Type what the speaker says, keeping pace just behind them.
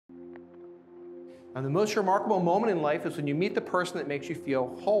And the most remarkable moment in life is when you meet the person that makes you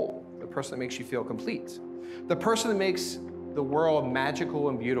feel whole, the person that makes you feel complete, the person that makes the world magical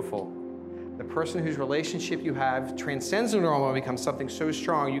and beautiful, the person whose relationship you have transcends the normal and becomes something so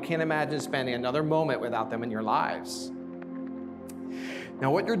strong you can't imagine spending another moment without them in your lives.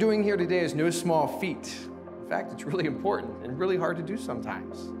 Now, what you're doing here today is no small feat. In fact, it's really important and really hard to do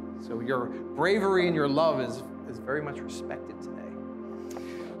sometimes. So your bravery and your love is very much respected today.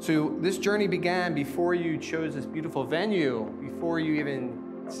 So this journey began before you chose this beautiful venue, before you even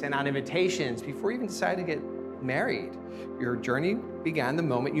sent out invitations, before you even decided to get married. Your journey began the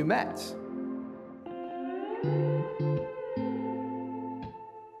moment you met.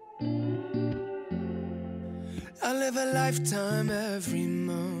 I live a lifetime every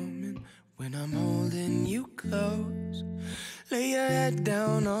moment when I'm holding you close. Lay your head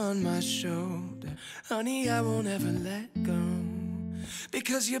down on my shoulder. Honey, I won't ever let go.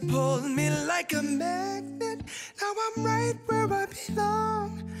 Because you pulled me like a magnet. Now I'm right where I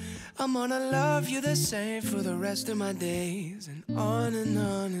belong. I'm gonna love you the same for the rest of my days. And on and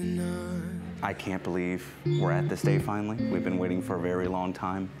on and on. I can't believe we're at this day finally. We've been waiting for a very long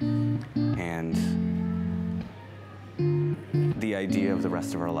time. And the idea of the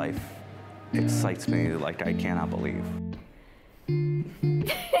rest of our life excites me like I cannot believe.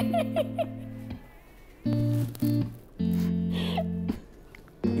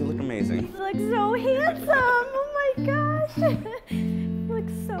 You look amazing. You look so handsome. Oh my gosh. You look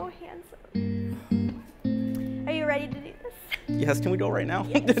so handsome. Are you ready to do this? Yes, can we go right now?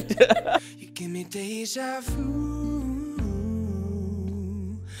 Yes. You give me deja vu.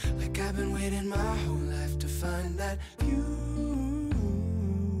 Like I've been waiting my whole life to find that view.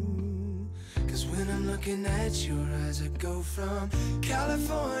 Cause when I'm looking at your eyes, I go from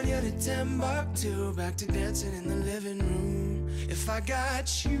California to Timbuktu, back to dancing in the living room. If I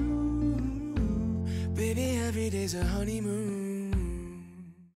got you, baby, every day's a honeymoon.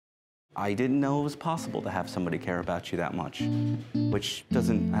 I didn't know it was possible to have somebody care about you that much, which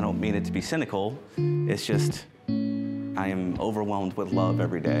doesn't, I don't mean it to be cynical, it's just, I am overwhelmed with love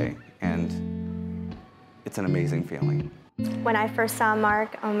every day, and it's an amazing feeling. When I first saw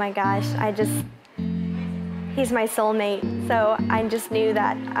Mark, oh my gosh, he's my soulmate. So I just knew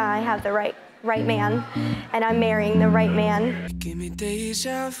that I have the right man, and I'm marrying the right man. Give me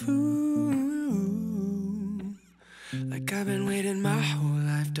deja vu. Like I've been waiting my whole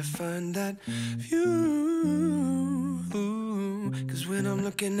life to find that view. Cause when I'm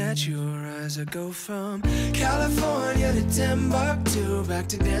looking at your eyes, I go from California to Timbuktu, back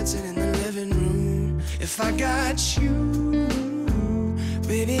to dancing in the living room. If I got you,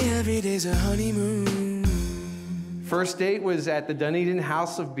 baby, every day's a honeymoon. First date was at the Dunedin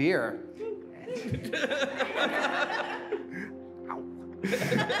House of Beer.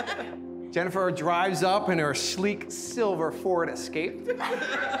 Jennifer drives up in her sleek silver Ford Escape.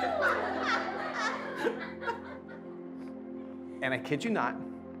 And I kid you not,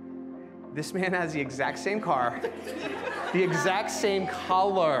 this man has the exact same car, the exact same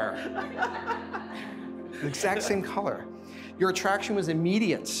color. The exact same color. Your attraction was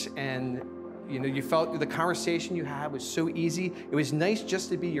immediate, and you felt the conversation you had was so easy. It was nice just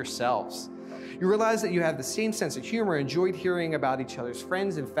to be yourselves. You realized that you had the same sense of humor, enjoyed hearing about each other's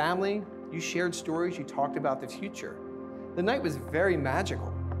friends and family. You shared stories, you talked about the future. The night was very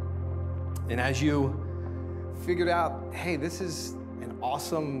magical. And as you figured out, hey, this is an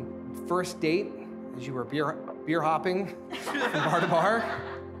awesome first date, as you were beer hopping from bar to bar,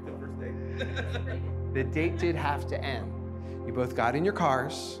 the date did have to end. You both got in your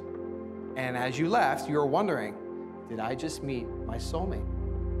cars, and as you left, you were wondering, did I just meet my soulmate?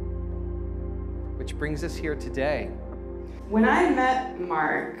 Which brings us here today. When I met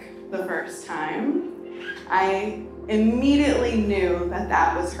Mark the first time, I immediately knew that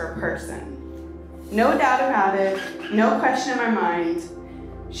that was her person. No doubt about it, no question in my mind.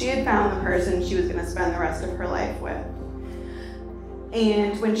 She had found the person she was going to spend the rest of her life with.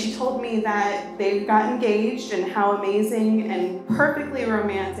 And when she told me that they got engaged and how amazing and perfectly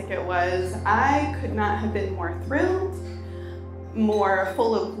romantic it was, I could not have been more thrilled, more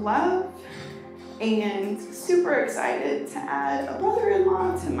full of love, and super excited to add a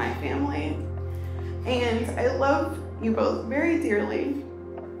brother-in-law to my family. And I love you both very dearly,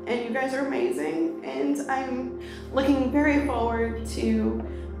 and you guys are amazing, and I'm looking very forward to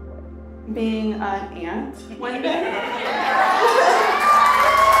being an aunt one day.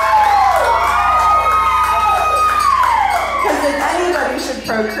 Because if anybody should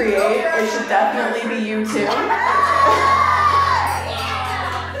procreate, it should definitely be you two.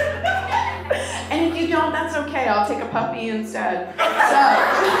 And if you don't, that's okay. I'll take a puppy instead. So.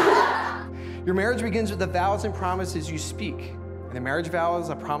 Your marriage begins with the vows and promises you speak. And the marriage vow is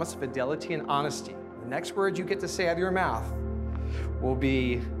a promise of fidelity and honesty. The next words you get to say out of your mouth will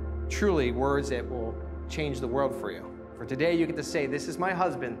be truly words that will change the world for you. For today, you get to say, this is my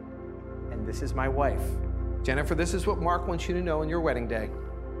husband and this is my wife. Jennifer, this is what Mark wants you to know on your wedding day.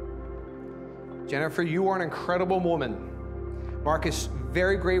 Jennifer, you are an incredible woman. Mark is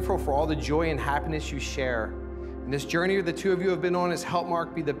very grateful for all the joy and happiness you share. And this journey the two of you have been on has helped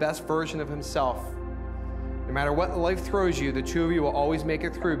Mark be the best version of himself. No matter what life throws you, the two of you will always make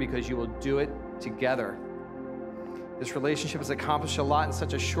it through because you will do it together. This relationship has accomplished a lot in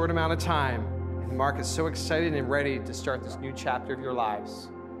such a short amount of time. And Mark is so excited and ready to start this new chapter of your lives.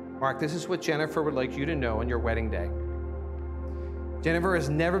 Mark, this is what Jennifer would like you to know on your wedding day. Jennifer has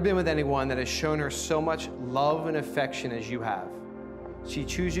never been with anyone that has shown her so much love and affection as you have. She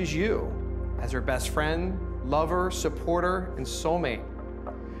chooses you as her best friend, lover, supporter, and soulmate.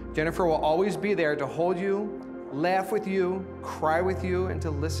 Jennifer will always be there to hold you, laugh with you, cry with you, and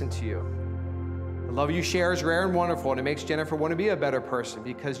to listen to you. The love you share is rare and wonderful, and it makes Jennifer want to be a better person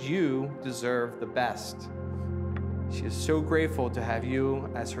because you deserve the best. She is so grateful to have you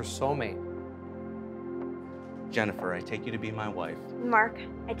as her soulmate. Jennifer, I take you to be my wife. Mark,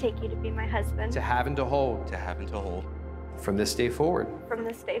 I take you to be my husband. To have and to hold. To have and to hold. From this day forward. From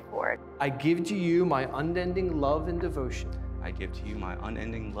this day forward. I give to you my unending love and devotion. I give to you my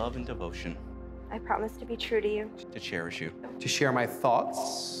unending love and devotion. I promise to be true to you. To cherish you. To share my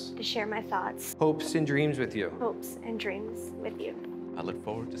thoughts. To share my thoughts. Hopes and dreams with you. Hopes and dreams with you. I look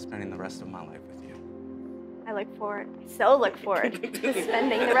forward to spending the rest of my life with you. I look forward to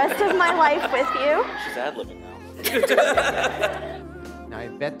spending the rest of my life with you. She's ad-libbing now. Now, I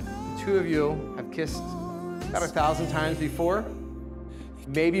bet the two of you have kissed about 1,000 times before,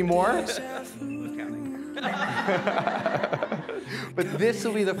 maybe more. But this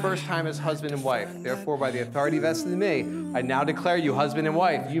will be the first time as husband and wife. Therefore, by the authority vested in me, I now declare you husband and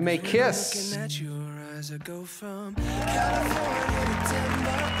wife. You may kiss.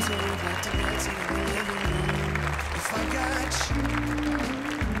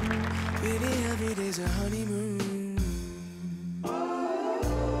 Every day's a honeymoon.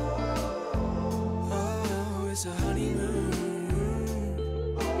 Oh, it's a honeymoon.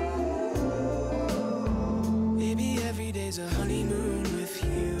 Baby, every day's a honeymoon with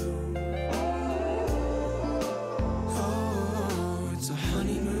you. Oh, it's a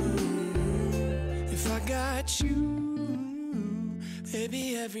honeymoon. If I got you,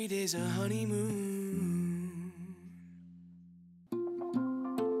 baby, every day's a honeymoon.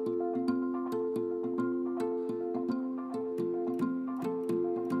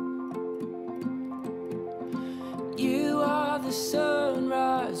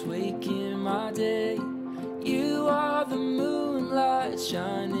 Sunrise waking my day. You are the moonlight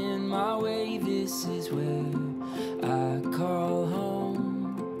shining my way. This is where I call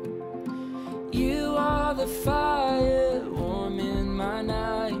home. You are the fire warming my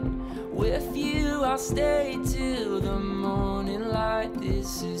night. With you I'll stay till the morning light.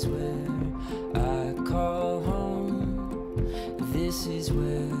 This is where I call home. This is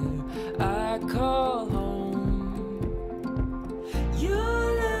where I call home. Your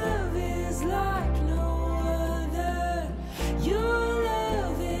love is like no other. Your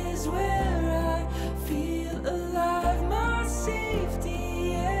love is where I feel alive. My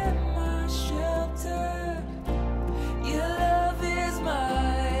safety and my shelter. Your love is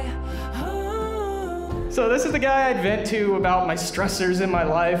my home. So this is the guy I'd vent to about my stressors in my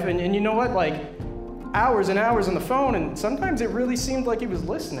life. And you know what? Like, hours and hours on the phone, and sometimes it really seemed like he was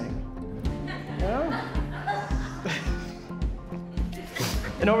listening. You know?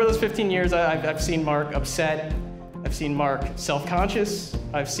 And over those 15 years, I've seen Mark upset. I've seen Mark self-conscious.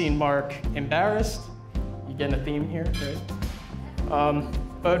 I've seen Mark embarrassed. You getting a theme here, right?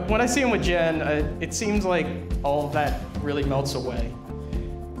 But when I see him with Jen, it seems like all of that really melts away.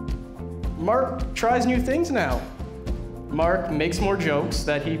 Mark tries new things now. Mark makes more jokes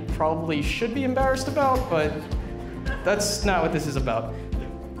that he probably should be embarrassed about, but that's not what this is about.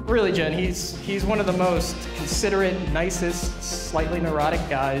 Really, Jen, he's one of the most considerate, nicest, slightly neurotic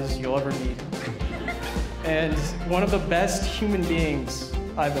guys you'll ever meet. And one of the best human beings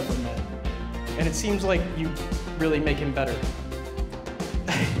I've ever met. And it seems like you really make him better.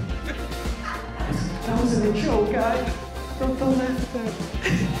 That wasn't a joke, guy. Don't laugh at that.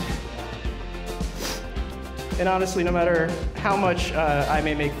 And honestly, no matter how much I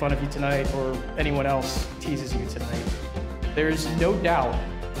may make fun of you tonight or anyone else teases you tonight, there's no doubt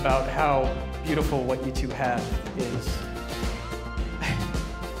about how beautiful what you two have is.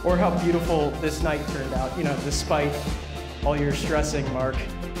 Or how beautiful this night turned out, you know, despite all your stressing, Mark.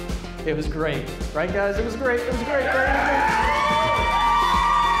 It was great. Right, guys? It was great. It was great. Great.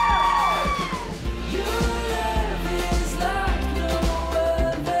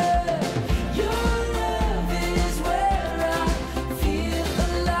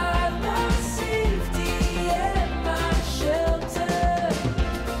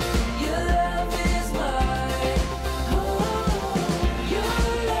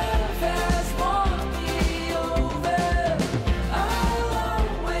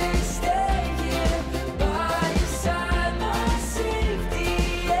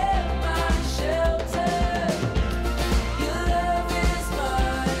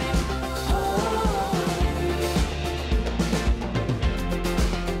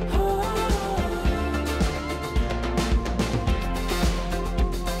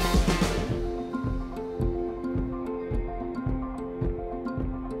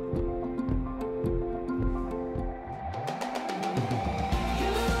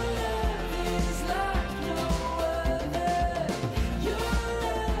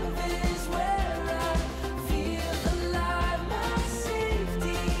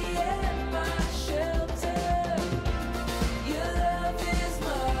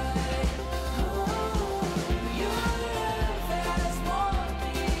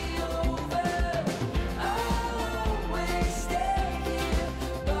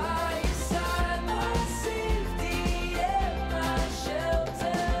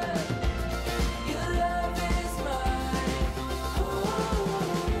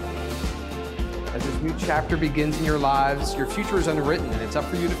 As this new chapter begins in your lives, your future is unwritten, and it's up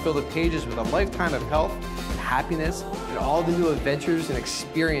for you to fill the pages with a lifetime of health and happiness and all the new adventures and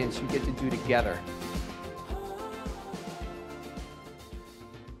experience you get to do together.